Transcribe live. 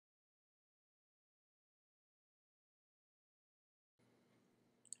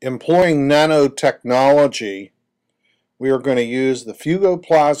Employing nanotechnology, we are going to use the Fugo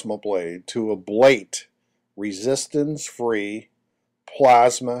plasma blade to ablate resistance-free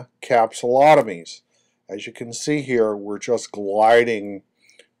plasma capsulotomies. As you can see here, we're just gliding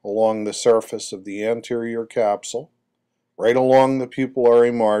along the surface of the anterior capsule, right along the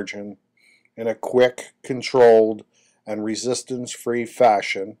pupillary margin, in a quick, controlled, and resistance-free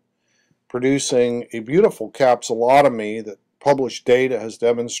fashion, producing a beautiful capsulotomy that published data has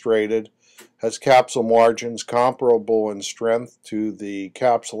demonstrated has capsule margins comparable in strength to the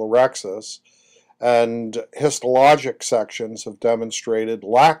capsulorhexis, and histologic sections have demonstrated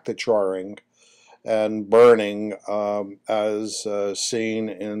lack the charring and burning as seen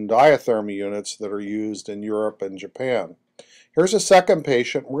in diathermy units that are used in Europe and Japan. Here's a second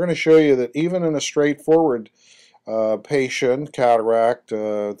patient. We're going to show you that even in a straightforward patient, cataract,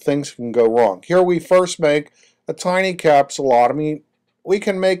 things can go wrong. Here we first make a tiny capsulotomy. We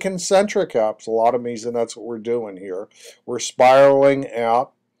can make concentric capsulotomies, and that's what we're doing here. We're spiraling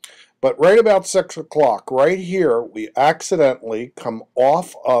out. But right about 6 o'clock, right here, we accidentally come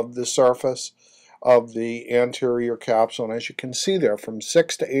off of the surface of the anterior capsule. And as you can see there, from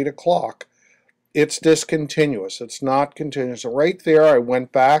 6 to 8 o'clock, it's discontinuous. It's not continuous. So right there, I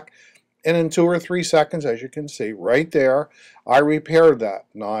went back, and in 2 or 3 seconds, as you can see, right there, I repaired that.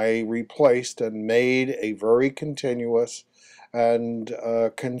 And I replaced and made a very continuous and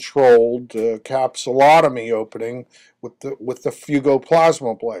controlled capsulotomy opening with the Fugo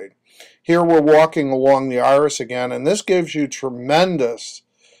plasma blade. Here we're walking along the iris again, and this gives you tremendous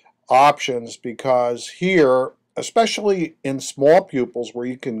options because here, especially in small pupils where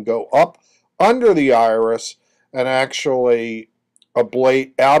you can go up under the iris and actually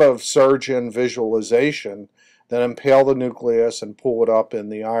ablate out of surgeon visualization, then impale the nucleus and pull it up in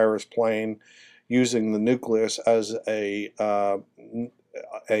the iris plane using the nucleus as a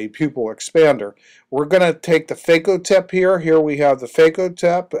pupil expander. We're going to take the phaco tip here. Here we have the phaco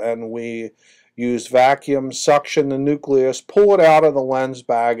tip, and we use vacuum, suction the nucleus, pull it out of the lens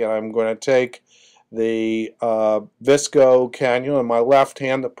bag, and I'm going to take the visco cannula in my left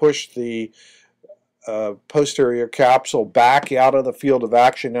hand to push the posterior capsule back out of the field of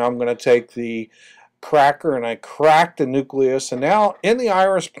action. Now I'm going to take the cracker and I crack the nucleus, and now in the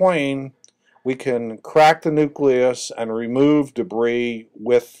iris plane we can crack the nucleus and remove debris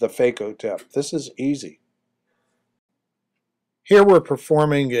with the phaco tip. This is easy. Here we're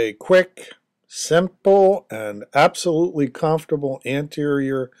performing a quick, simple, and absolutely comfortable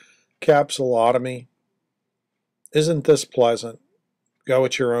anterior capsulotomy. Isn't this pleasant? Go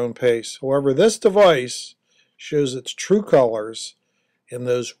at your own pace. However, this device shows its true colors in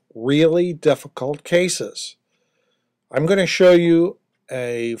those really difficult cases. I'm going to show you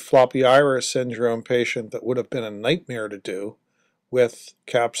a floppy iris syndrome patient that would have been a nightmare to do with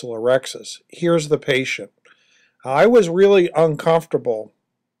capsulorhexis. Here's the patient. I was really uncomfortable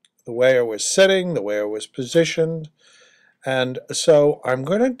the way I was sitting, the way I was positioned, and so I'm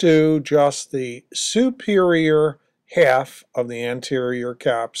going to do just the superior half of the anterior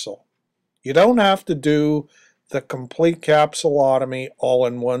capsule. You don't have to do the complete capsulotomy all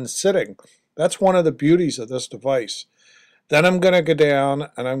in one sitting. That's one of the beauties of this device. Then I'm going to go down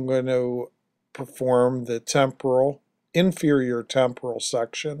and I'm going to perform the temporal, inferior temporal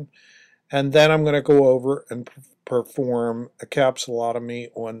section, and then I'm going to go over and perform a capsulotomy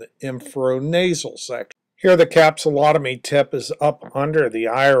on the infranasal section. Here the capsulotomy tip is up under the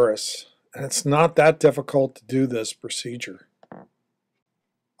iris, and it's not that difficult to do this procedure.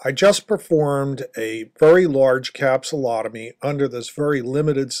 I just performed a very large capsulotomy under this very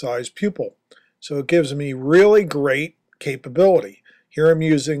limited size pupil, so it gives me really great capability. Here I'm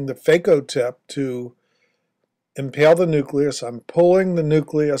using the phaco tip to impale the nucleus. I'm pulling the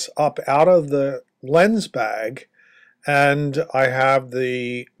nucleus up out of the lens bag, and I have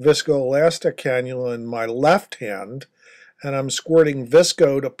the viscoelastic cannula in my left hand, and I'm squirting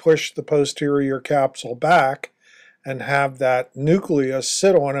visco to push the posterior capsule back and have that nucleus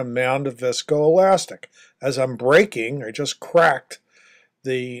sit on a mound of viscoelastic. As I'm braking, I just cracked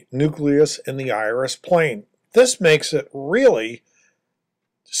the nucleus in the iris plane. This makes it really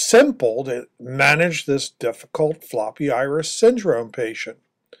simple to manage this difficult floppy iris syndrome patient.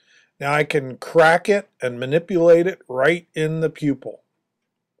 Now I can crack it and manipulate it right in the pupil.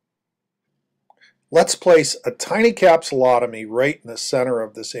 Let's place a tiny capsulotomy right in the center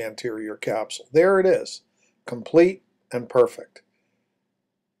of this anterior capsule. There it is, complete and perfect.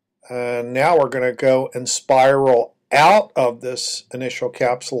 And now we're going to go and spiral out of this initial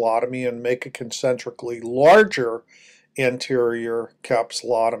capsulotomy and make a concentrically larger anterior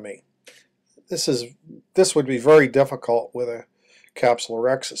capsulotomy. This would be very difficult with a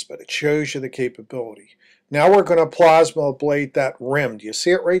capsulorhexis, but it shows you the capability. Now we're going to plasma ablate that rim. Do you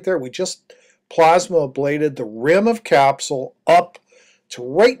see it right there? We just plasma ablated the rim of capsule up to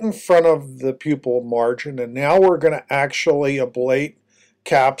right in front of the pupil margin, and now we're going to actually ablate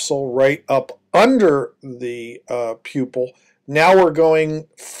capsule right up under the pupil. Now we're going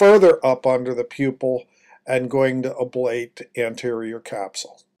further up under the pupil and going to ablate anterior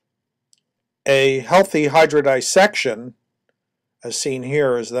capsule. A healthy hydrodissection, as seen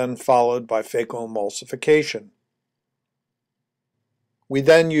here, is then followed by phacoemulsification. We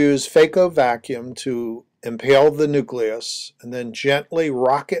then use phaco vacuum to impale the nucleus and then gently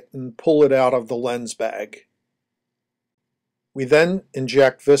rock it and pull it out of the lens bag. We then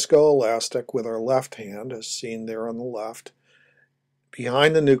inject viscoelastic with our left hand, as seen there on the left,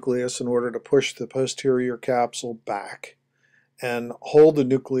 behind the nucleus in order to push the posterior capsule back and hold the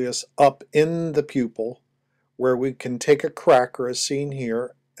nucleus up in the pupil, where we can take a cracker, as seen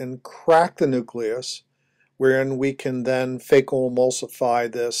here, and crack the nucleus, wherein we can then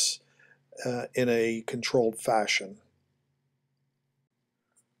phacoemulsify this in a controlled fashion.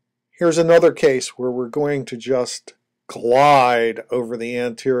 Here's another case where we're going to just glide over the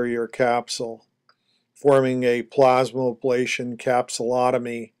anterior capsule, forming a plasma ablation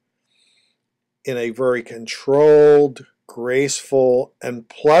capsulotomy in a very controlled, graceful, and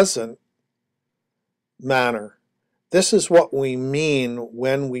pleasant manner. This is what we mean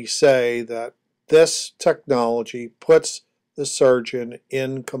when we say that this technology puts the surgeon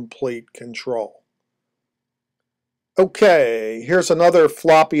in complete control. Okay, here's another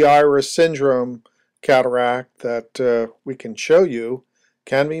floppy iris syndrome cataract that we can show you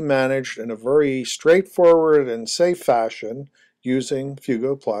can be managed in a very straightforward and safe fashion using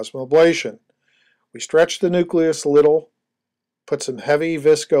Fugo plasma ablation. We stretch the nucleus a little, put some heavy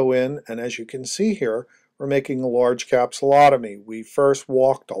visco in, and as you can see here, we're making a large capsulotomy. We first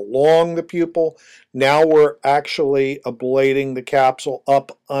walked along the pupil. Now we're actually ablating the capsule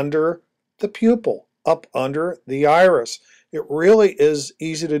up under the pupil, up under the iris. It really is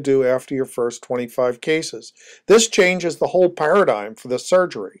easy to do after your first 25 cases. This changes the whole paradigm for the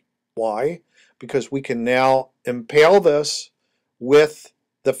surgery. Why? Because we can now impale this with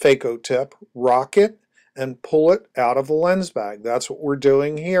the phaco tip, rock it, and pull it out of the lens bag. That's what we're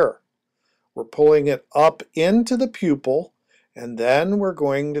doing here. We're pulling it up into the pupil, and then we're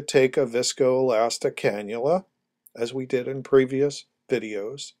going to take a viscoelastic cannula, as we did in previous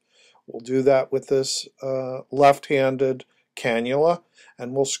videos. We'll do that with this left-handed cannula,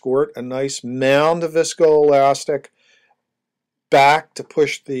 and we'll squirt a nice mound of viscoelastic back to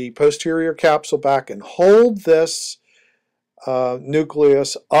push the posterior capsule back and hold this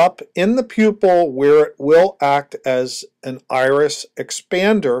nucleus up in the pupil, where it will act as an iris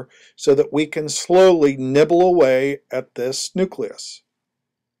expander so that we can slowly nibble away at this nucleus.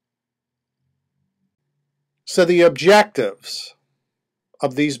 So the objectives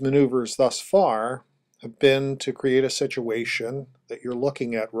of these maneuvers thus far have been to create a situation that you're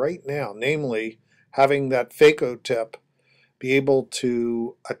looking at right now, namely having that phaco tip be able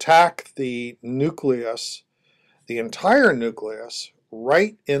to attack the nucleus, the entire nucleus,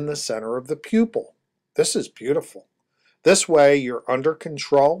 right in the center of the pupil. This is beautiful. This way you're under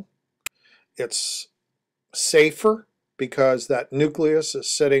control. It's safer because that nucleus is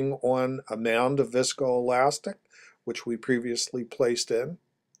sitting on a mound of viscoelastic, which we previously placed in.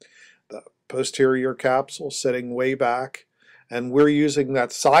 The posterior capsule sitting way back, and we're using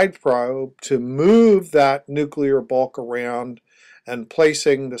that side probe to move that nuclear bulk around and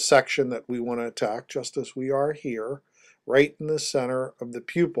placing the section that we want to attack, just as we are here, right in the center of the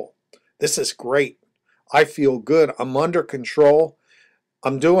pupil. This is great. I feel good. I'm under control.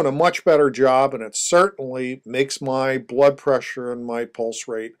 I'm doing a much better job, and it certainly makes my blood pressure and my pulse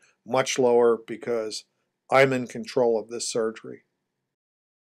rate much lower because I'm in control of this surgery.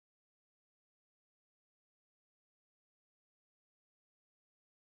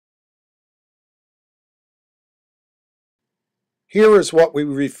 Here is what we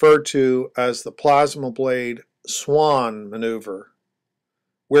refer to as the plasma blade swan maneuver,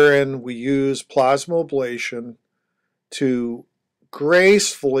 wherein we use plasma ablation to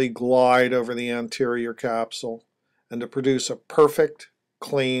gracefully glide over the anterior capsule and to produce a perfect,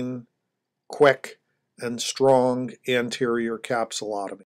 clean, quick, and strong anterior capsulotomy.